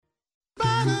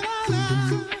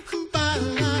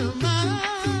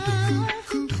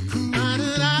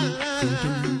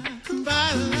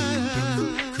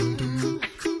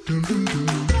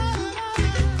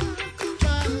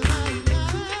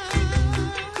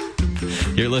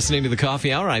You're listening to the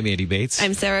Coffee Hour. I'm Andy Bates.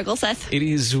 I'm Sarah Gulseth. It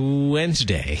is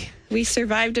Wednesday. We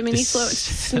survived a mini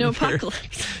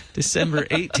snowpocalypse. December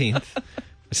 18th.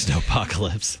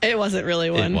 Snowpocalypse. It wasn't really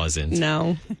one. It wasn't.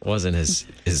 No. It wasn't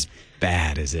as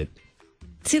bad as it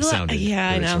sounded.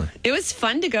 Yeah, I know. It was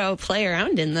fun to go play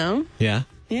around in, though. Yeah?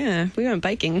 Yeah, we went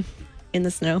biking in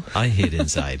the snow. I hid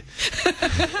inside.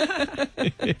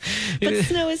 But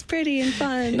snow is pretty and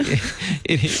fun.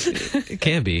 It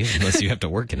can be, unless you have to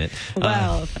work in it.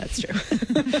 Well, that's true.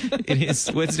 It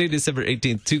is Wednesday, December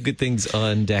 18th. Two good things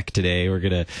on deck today. We're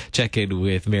going to check in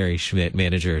with Mary Schmidt,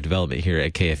 Manager of Development here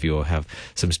at KFUO. Have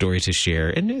some stories to share.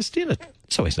 And it's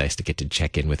always nice to get to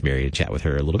check in with Mary and chat with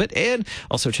her a little bit. And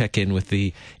also check in with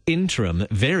the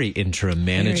very interim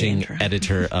managing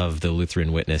editor of the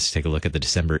Lutheran Witness. Take a look at the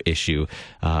December issue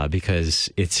because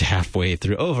it's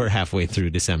over halfway through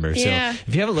December. Yeah. So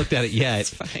if you haven't looked at it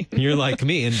yet, you're like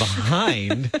me and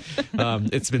behind.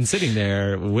 It's been sitting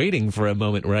there waiting for a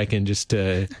moment where I can just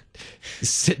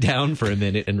sit down for a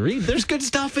minute and read. There's good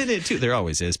stuff in it, too. There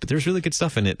always is, but there's really good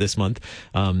stuff in it this month.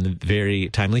 Very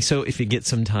timely. So if you get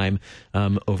some time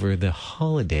over the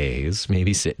holidays,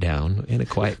 maybe sit down in a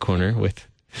quiet corner with...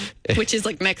 Which is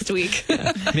like next week.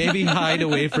 Maybe hide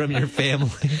away from your family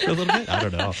for a little bit. I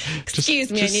don't know. Excuse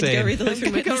me, I need to go read the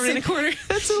Lutheran Witness in a corner.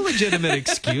 That's a legitimate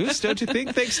excuse, don't you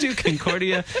think? Thanks to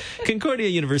Concordia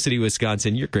University,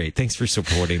 Wisconsin. You're great. Thanks for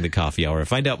supporting the Coffee Hour.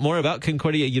 Find out more about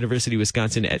Concordia University,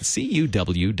 Wisconsin at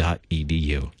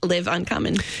cuw.edu. Live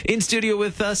uncommon. In studio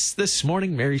with us this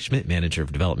morning, Mary Schmidt, Manager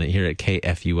of Development here at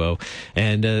KFUO,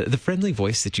 and the friendly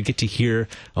voice that you get to hear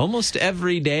almost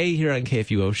every day here on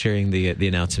KFUO, sharing the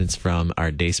announcements from our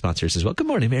day sponsors as well. Good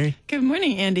morning, Mary. Good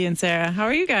morning, Andy and Sarah. How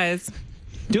are you guys?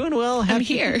 Doing well. I'm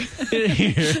here.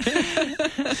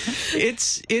 It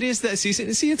is that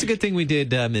season. See, it's a good thing we did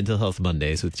Mental Health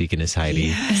Mondays with Deaconess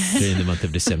Heidi during the month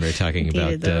of December, talking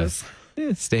about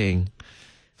staying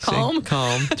calm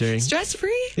during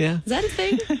stress-free. Yeah, is that a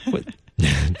thing?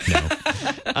 No.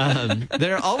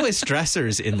 There are always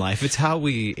stressors in life. It's how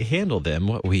we handle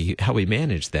them, how we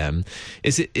manage them.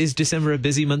 Is December a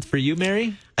busy month for you,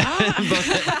 Mary?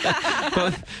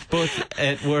 both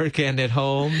at work and at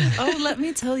home. Oh, let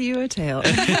me tell you a tale.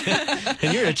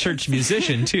 And you're a church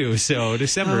musician too, so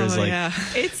December is like... Yeah.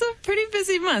 It's a pretty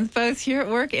busy month, both here at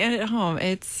work and at home.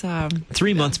 It's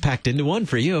 3 months packed into one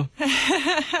for you.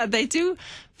 They do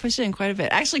push in quite a bit.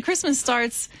 Actually, Christmas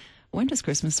starts... When does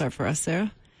Christmas start for us,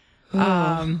 Sarah?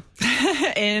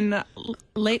 In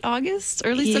late August,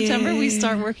 early September, we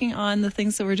start working on the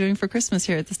things that we're doing for Christmas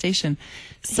here at the station.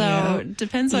 So it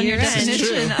depends on your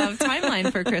definition of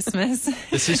timeline for Christmas.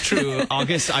 This is true.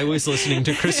 August, I was listening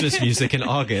to Christmas music in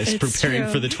August, preparing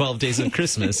for the 12 days of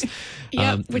Christmas.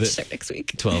 Which start next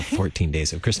week. 14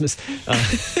 days of Christmas.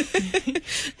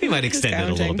 We might extend it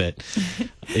a little bit.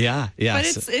 Yeah. But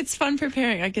it's fun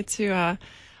preparing. I get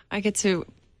to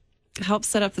help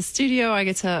set up the studio. I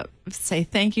get to say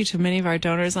thank you to many of our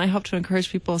donors, and I hope to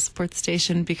encourage people to support the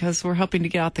station because we're helping to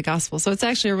get out the gospel. So it's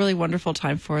actually a really wonderful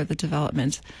time for the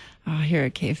development here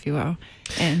at KFUO.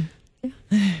 And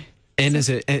as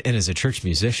a church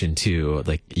musician too,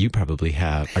 like you probably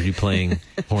have. Are you playing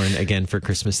horn again for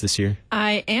Christmas this year?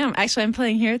 I am. Actually, I'm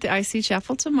playing here at the IC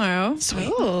Chapel tomorrow.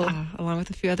 Sweet. Along with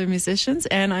a few other musicians,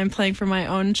 and I'm playing for my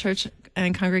own church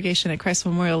and congregation at Christ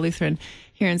Memorial Lutheran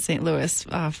here in St. Louis,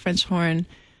 French horn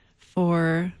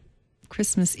for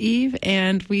Christmas Eve,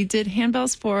 and we did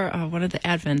handbells for one of the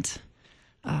Advent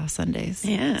Sundays.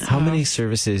 Yeah. How many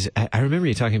services? I remember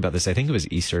you talking about this. I think it was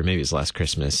Easter, maybe it was last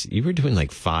Christmas. You were doing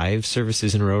like 5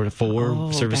 services in a row,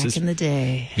 4 services. Back in the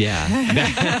day. Yeah.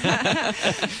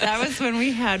 That was when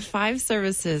we had 5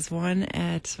 services, one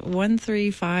at 1, 3,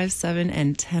 5, 7,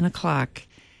 and 10 o'clock.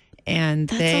 And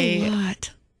that's a lot.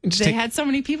 They had so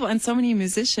many people and so many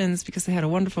musicians because they had a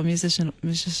wonderful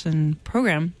musician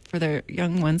program for their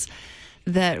young ones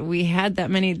that we had that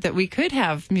many that we could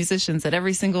have musicians at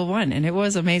every single one, and it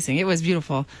was amazing. It was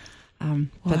beautiful,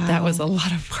 but that was a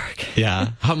lot of work. Yeah.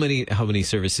 How many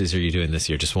services are you doing this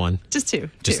year? Just one? Just 2.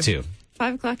 Just 2.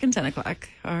 5 o'clock and 10 o'clock,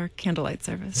 our candlelight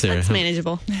service. Sarah, that's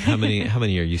manageable. How many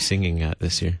are you singing at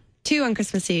this year? 2 on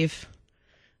Christmas Eve.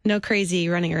 No crazy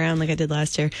running around like I did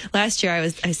last year. Last year I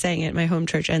sang at my home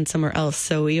church and somewhere else.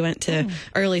 So we went to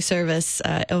early service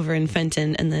over in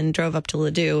Fenton and then drove up to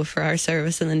Ladue for our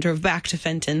service and then drove back to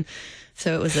Fenton.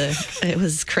 So it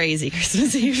was crazy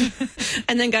Christmas Eve.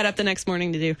 And then got up the next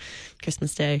morning to do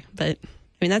Christmas Day. But I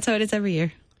mean, that's how it is every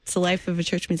year. It's the life of a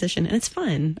church musician, and it's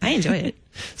fun. I enjoy it.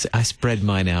 So I spread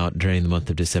mine out during the month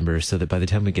of December so that by the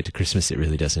time we get to Christmas, it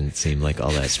really doesn't seem like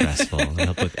all that stressful. I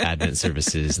help with Advent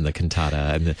services and the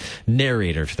cantata. I'm the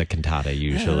narrator for the cantata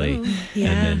usually. Oh,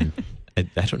 yeah. And then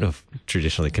I don't know if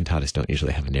traditionally cantatas don't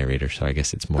usually have a narrator, so I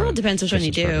guess it's more. Well, it depends which one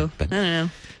you do. But I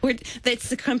don't know. It's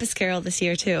the Compass Carol this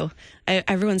year too.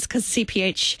 Everyone's, because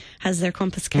CPH has their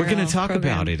Compass Carol. we're going to talk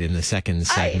program. about it in the second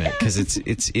segment because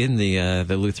it's in the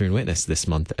Lutheran Witness this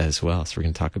month as well. So we're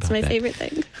going to talk about It's my that. favorite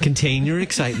thing. Contain your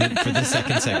excitement for the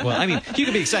second segment. Well, I mean, you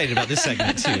can be excited about this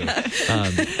segment too.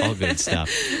 All good stuff.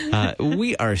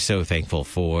 We are so thankful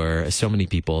for so many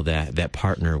people that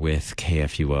partner with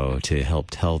KFUO to help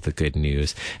tell the good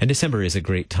news. And December is a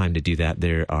great time to do that.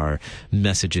 There are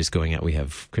messages going out. We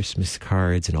have Christmas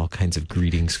cards and all kinds of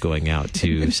greetings going out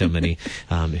to so many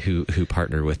who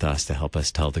partner with us to help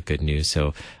us tell the good news.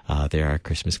 So there are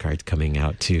Christmas cards coming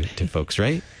out to folks,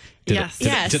 right? Yes.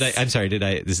 I'm sorry,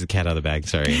 this is the cat out of the bag,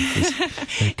 sorry.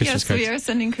 Christmas Yes, cards. we are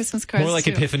sending Christmas cards. More like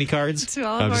Epiphany cards? to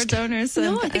all of our donors.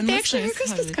 No, I think and they actually are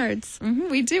listeners. Christmas cards.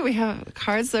 We do. We have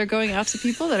cards that are going out to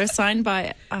people that are signed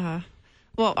by,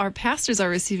 our pastors are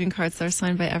receiving cards that are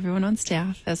signed by everyone on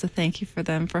staff as a thank you for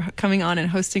them for coming on and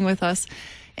hosting with us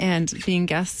and being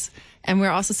guests. And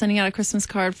we're also sending out a Christmas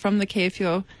card from the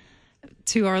KFUO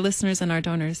to our listeners and our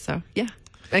donors. So, yeah,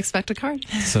 expect a card.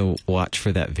 So watch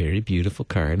for that very beautiful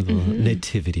card, the little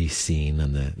nativity scene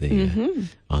on the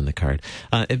on the card.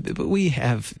 But we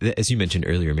have, as you mentioned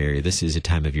earlier, Mary, this is a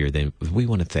time of year that we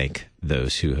want to thank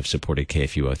those who have supported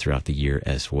KFUO throughout the year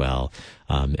as well.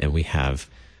 And we have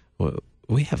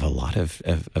a lot of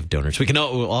donors. We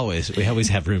always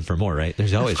have room for more, right?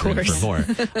 There's always room for more.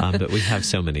 But we have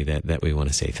so many that we want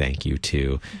to say thank you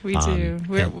to. We do.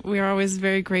 We're always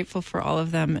very grateful for all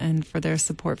of them and for their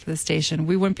support for the station.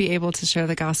 We wouldn't be able to share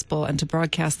the gospel and to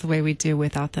broadcast the way we do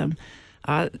without them.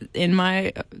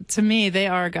 To me, they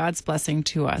are God's blessing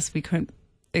to us. We couldn't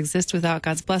exist without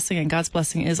God's blessing, and God's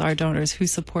blessing is our donors who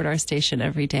support our station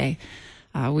every day.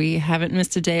 We haven't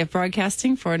missed a day of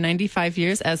broadcasting for 95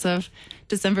 years as of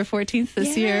December 14th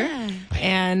this year.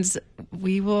 And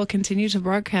we will continue to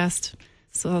broadcast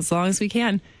so as long as we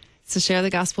can to share the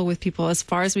gospel with people as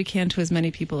far as we can to as many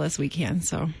people as we can.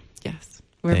 So, yes,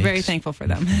 we're very thankful for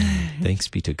them. Thanks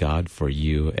be to God for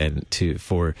you and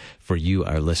for you,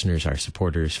 our listeners, our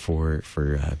supporters, for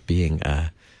being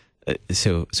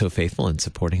so faithful and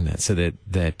supporting that so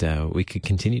that we could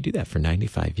continue to do that for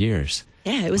 95 years.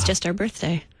 Yeah, it was just our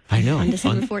birthday. I know. On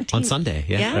December 14th. On Sunday,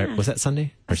 yeah. Or, was that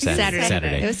Sunday? Or Saturday?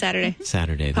 Saturday. It was Saturday.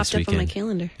 Saturday Popped this weekend. up on my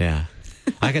calendar. Yeah.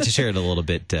 I got to share it a little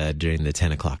bit during the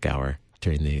 10 o'clock hour,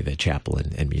 during the chapel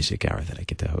and music hour that I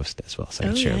get to host as well. So I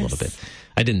can share a little bit.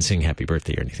 I didn't sing happy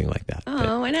birthday or anything like that.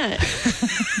 Oh, why not?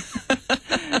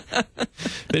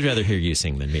 They'd rather hear you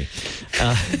sing than me.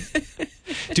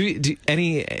 Do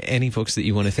any folks that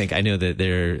you want to thank? I know that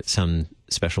there are some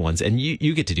special ones, and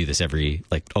you get to do this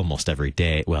almost every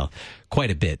day. Well,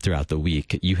 quite a bit throughout the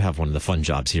week. You have one of the fun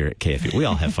jobs here at KFUO. We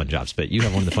all have fun jobs, but you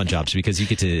have one of the fun jobs because you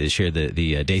get to share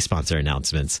the day sponsor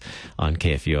announcements on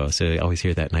KFUO. So I always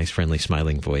hear that nice, friendly,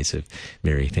 smiling voice of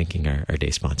Mary thanking our day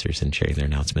sponsors and sharing their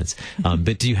announcements.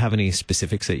 But do you have any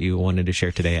specifics that you wanted to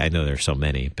share today? I know there are so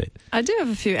many, but I do have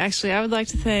a few, actually. I would like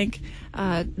to thank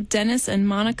Dennis and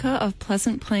Monica of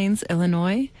Pleasant Plains,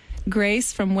 Illinois,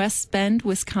 Grace from West Bend,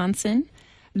 Wisconsin,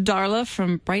 Darla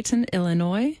from Brighton,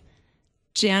 Illinois,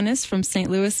 Janice from St.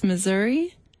 Louis,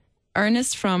 Missouri,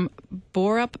 Ernest from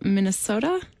Borup,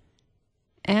 Minnesota,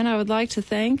 and I would like to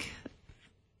thank,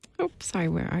 where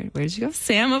did you go?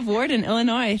 Sam of Warden,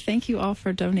 Illinois. Thank you all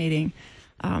for donating.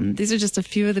 These are just a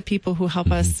few of the people who help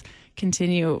us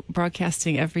continue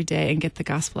broadcasting every day and get the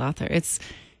gospel out there.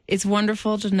 It's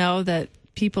wonderful to know that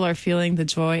people are feeling the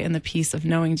joy and the peace of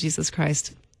knowing Jesus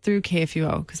Christ through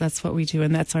KFUO, because that's what we do,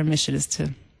 and that's our mission, is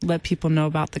to let people know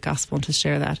about the gospel and to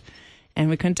share that. And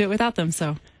we couldn't do it without them,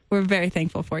 so we're very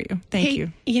thankful for you. Thank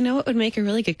you. You know what would make a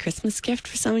really good Christmas gift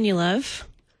for someone you love?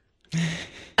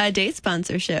 A day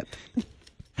sponsorship.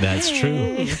 that's true.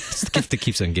 It's the gift that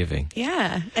keeps on giving.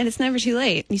 Yeah, and it's never too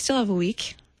late. You still have a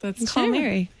week. That's Call true.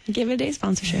 Mary and give a day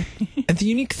sponsorship. And the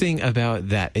unique thing about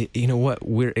that, what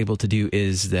we're able to do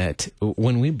is that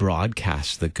when we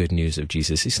broadcast the good news of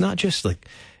Jesus, it's not just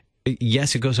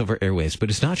yes, it goes over airwaves, but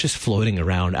it's not just floating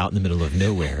around out in the middle of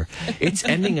nowhere. It's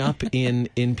ending up in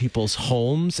people's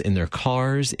homes, in their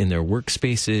cars, in their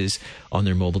workspaces, on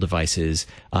their mobile devices,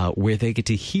 where they get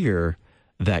to hear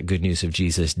that good news of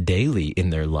Jesus daily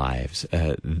in their lives.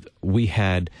 We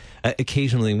had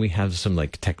occasionally we have some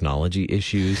like technology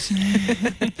issues.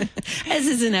 As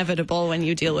is inevitable when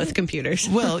you deal with computers.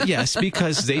 Well, yes,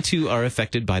 because they too are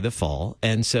affected by the fall.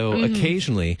 And so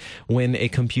occasionally when a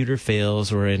computer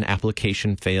fails or an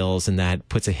application fails, and that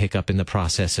puts a hiccup in the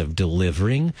process of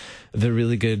delivering the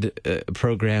really good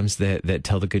programs that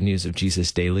tell the good news of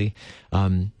Jesus daily,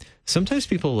 sometimes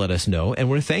people let us know, and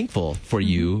we're thankful for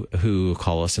you who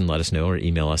call us and let us know, or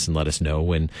email us and let us know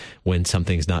when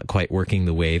something's not quite working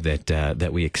the way that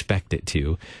we expect it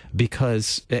to,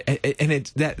 because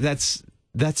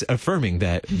that's affirming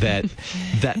that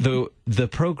the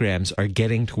programs are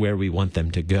getting to where we want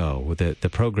them to go. The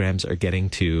programs are getting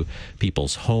to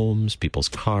people's homes, people's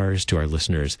cars, to our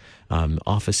listeners'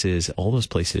 offices, all those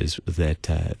places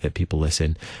that people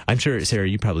listen. I'm sure, Sarah,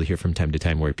 you probably hear from time to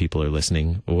time where people are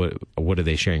listening. What are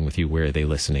they sharing with you? Where are they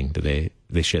listening? Do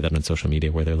they share that on social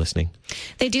media where they're listening?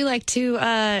 They do like to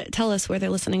tell us where they're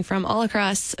listening from, all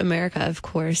across America, of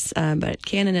course, but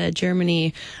Canada,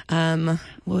 Germany,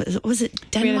 was it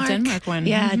Denmark? We had a Denmark one.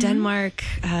 Yeah, Denmark,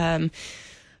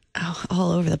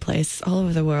 all over the place, all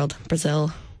over the world,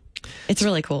 Brazil. It's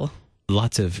really cool.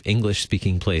 Lots of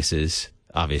English-speaking places,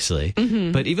 obviously,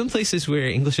 but even places where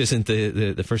English isn't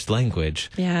the first language,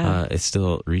 it's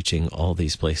still reaching all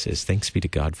these places. Thanks be to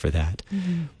God for that.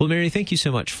 Well, Mary, thank you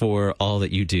so much for all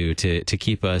that you do to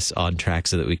keep us on track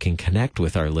so that we can connect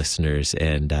with our listeners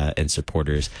and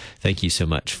supporters. Thank you so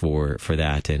much for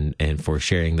that and for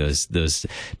sharing those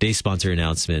day sponsor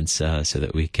announcements so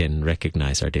that we can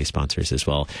recognize our day sponsors as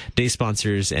well. Day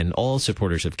sponsors and all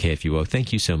supporters of KFUO,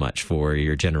 thank you so much for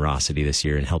your generosity this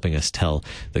year in helping us tell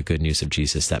the good news of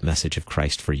Jesus, that message of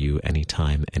Christ for you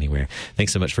anytime, anywhere.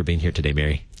 Thanks so much for being here today,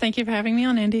 Mary. Thank you for having me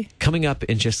on, Andy. Coming up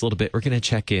in just a little bit, we're going to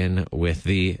check in with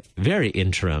the very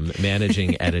interim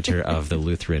managing editor of the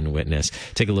Lutheran Witness.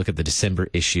 Take a look at the December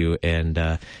issue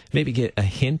and maybe get a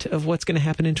hint of what's going to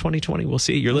happen in 2020. We'll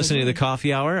see. You're listening to The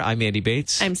Coffee Hour. I'm Andy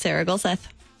Bates. I'm Sarah Golseth.